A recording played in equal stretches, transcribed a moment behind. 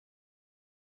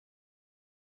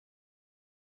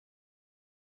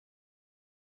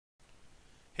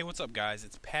Hey, what's up, guys?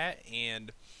 It's Pat,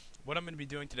 and what I'm going to be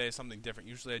doing today is something different.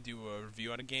 Usually I do a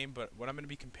review on a game, but what I'm going to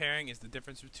be comparing is the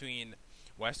difference between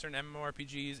Western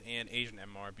MMORPGs and Asian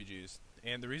MMORPGs.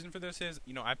 And the reason for this is,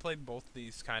 I played both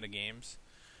these kind of games,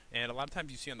 and a lot of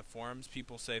times you see on the forums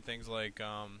people say things like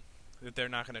that they're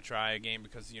not going to try a game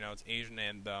because, it's Asian,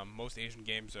 and most Asian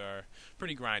games are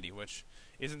pretty grindy, which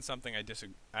isn't something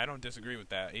I don't disagree with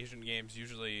that. Asian games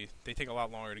usually, they take a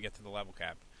lot longer to get to the level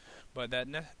cap. But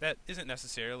that isn't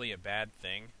necessarily a bad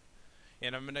thing,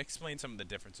 and I'm going to explain some of the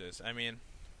differences. I mean,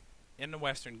 in the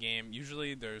Western game,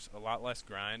 usually there's a lot less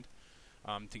grind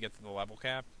to get to the level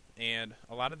cap, and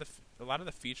a lot of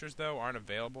the features though aren't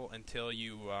available until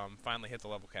you finally hit the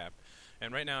level cap.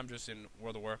 And right now I'm just in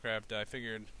World of Warcraft. I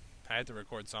figured I had to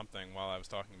record something while I was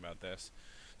talking about this,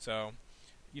 so.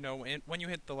 When you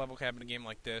hit the level cap in a game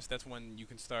like this, that's when you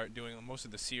can start doing most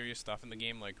of the serious stuff in the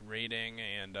game, like raiding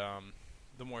and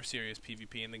the more serious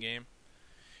PvP in the game.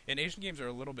 And Asian games are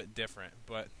a little bit different,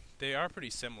 but they are pretty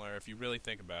similar if you really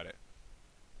think about it.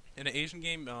 In an Asian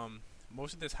game,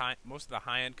 most of the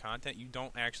high-end content you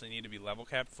don't actually need to be level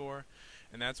capped for,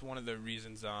 and that's one of the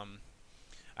reasons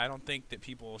I don't think that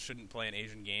people shouldn't play an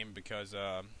Asian game because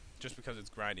just because it's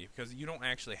grindy, because you don't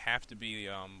actually have to be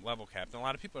level capped. And a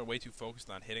lot of people are way too focused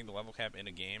on hitting the level cap in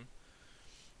a game,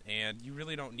 and you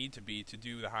really don't need to be to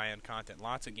do the high-end content.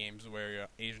 Lots of games where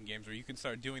Asian games where you can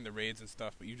start doing the raids and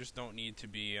stuff, but you just don't need to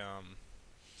be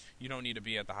you don't need to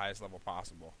be at the highest level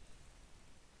possible.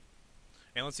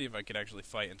 And let's see if I could actually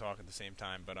fight and talk at the same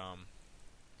time. But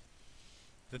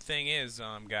the thing is,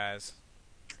 guys,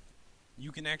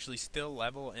 you can actually still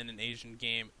level in an Asian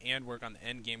game and work on the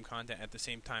end game content at the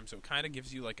same time. So it kind of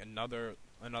gives you like another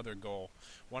goal.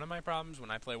 One of my problems when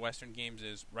I play Western games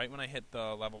is right when I hit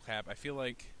the level cap, I feel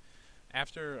like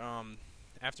after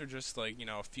just like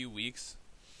a few weeks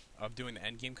of doing the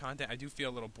end game content, I do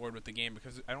feel a little bored with the game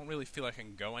because I don't really feel like I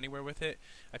can go anywhere with it.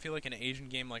 I feel like in an Asian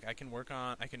game, like I can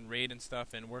raid and stuff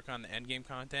and work on the end game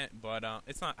content, but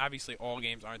it's not, obviously all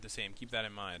games aren't the same. Keep that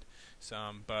in mind.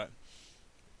 But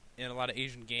in a lot of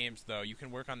Asian games, though, you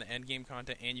can work on the end game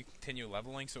content and you continue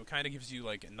leveling, so it kind of gives you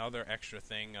like another extra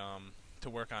thing to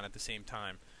work on at the same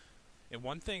time. And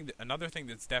another thing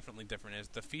that's definitely different is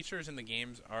the features in the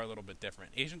games are a little bit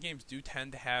different. Asian games do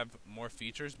tend to have more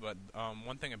features, but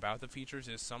one thing about the features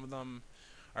is some of them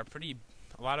are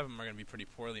a lot of them are going to be pretty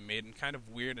poorly made and kind of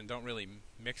weird and don't really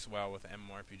mix well with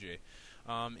MMORPG.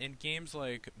 In games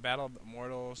like Battle of the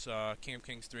Immortals, King of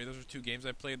Kings 3, those are two games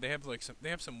I played. They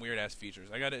have some weird ass features.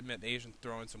 I gotta admit, the Asians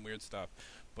throw in some weird stuff,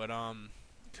 but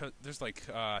there's like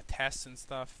tests and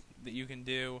stuff that you can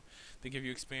do. They give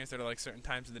you experience that are like certain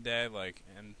times of the day,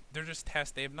 and they're just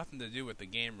tests. They have nothing to do with the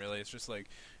game really. It's just like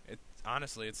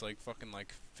honestly, it's like fucking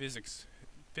like physics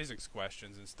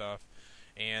questions and stuff.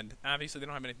 And obviously they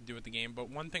don't have anything to do with the game. But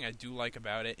one thing I do like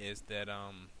about it is that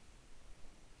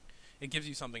it gives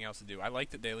you something else to do. I like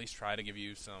that they at least try to give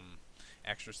you some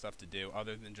extra stuff to do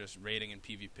other than just raiding and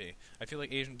PvP. I feel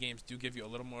like Asian games do give you a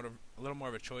little more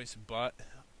of a choice, but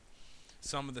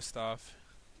some of the stuff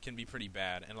can be pretty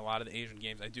bad. And a lot of the Asian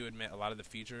games, I do admit, a lot of the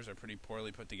features are pretty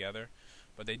poorly put together,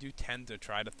 but they do tend to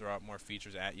try to throw out more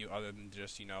features at you other than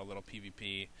just, a little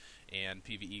PvP and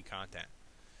PvE content.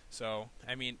 So,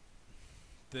 I mean,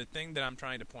 the thing that I'm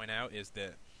trying to point out is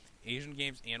that Asian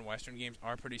games and Western games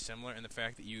are pretty similar in the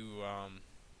fact that you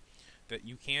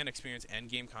can experience end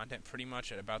game content pretty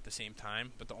much at about the same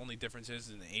time, but the only difference is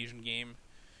in the Asian game,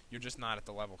 you're just not at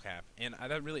the level cap. And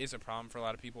that really is a problem for a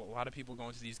lot of people. A lot of people go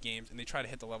into these games and they try to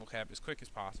hit the level cap as quick as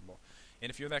possible. And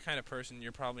if you're that kind of person,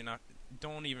 you're probably not.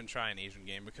 Don't even try an Asian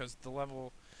game because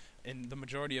in the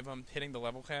majority of them, hitting the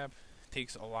level cap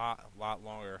takes a lot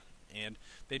longer. And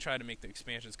they try to make the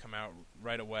expansions come out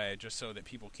right away just so that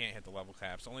people can't hit the level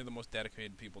caps. Only the most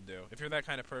dedicated people do. If you're that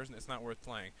kind of person, it's not worth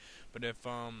playing. But if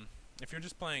you're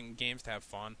just playing games to have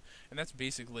fun, and that's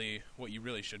basically what you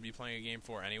really should be playing a game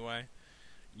for anyway,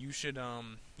 you should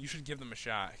give them a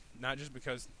shot. Not just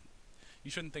because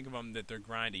you shouldn't think of them that they're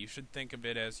grindy. You should think of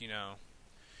it as,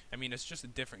 I mean, it's just a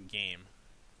different game,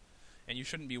 and you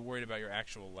shouldn't be worried about your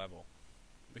actual level.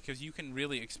 Because you can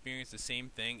really experience the same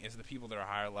thing as the people that are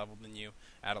higher level than you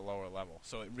at a lower level.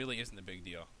 So it really isn't a big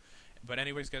deal. But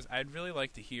anyways, guys, I'd really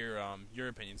like to hear your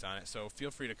opinions on it, so feel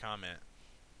free to comment.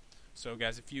 So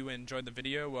guys, if you enjoyed the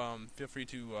video, feel free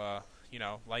to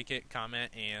like it,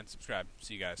 comment, and subscribe.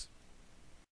 See you guys.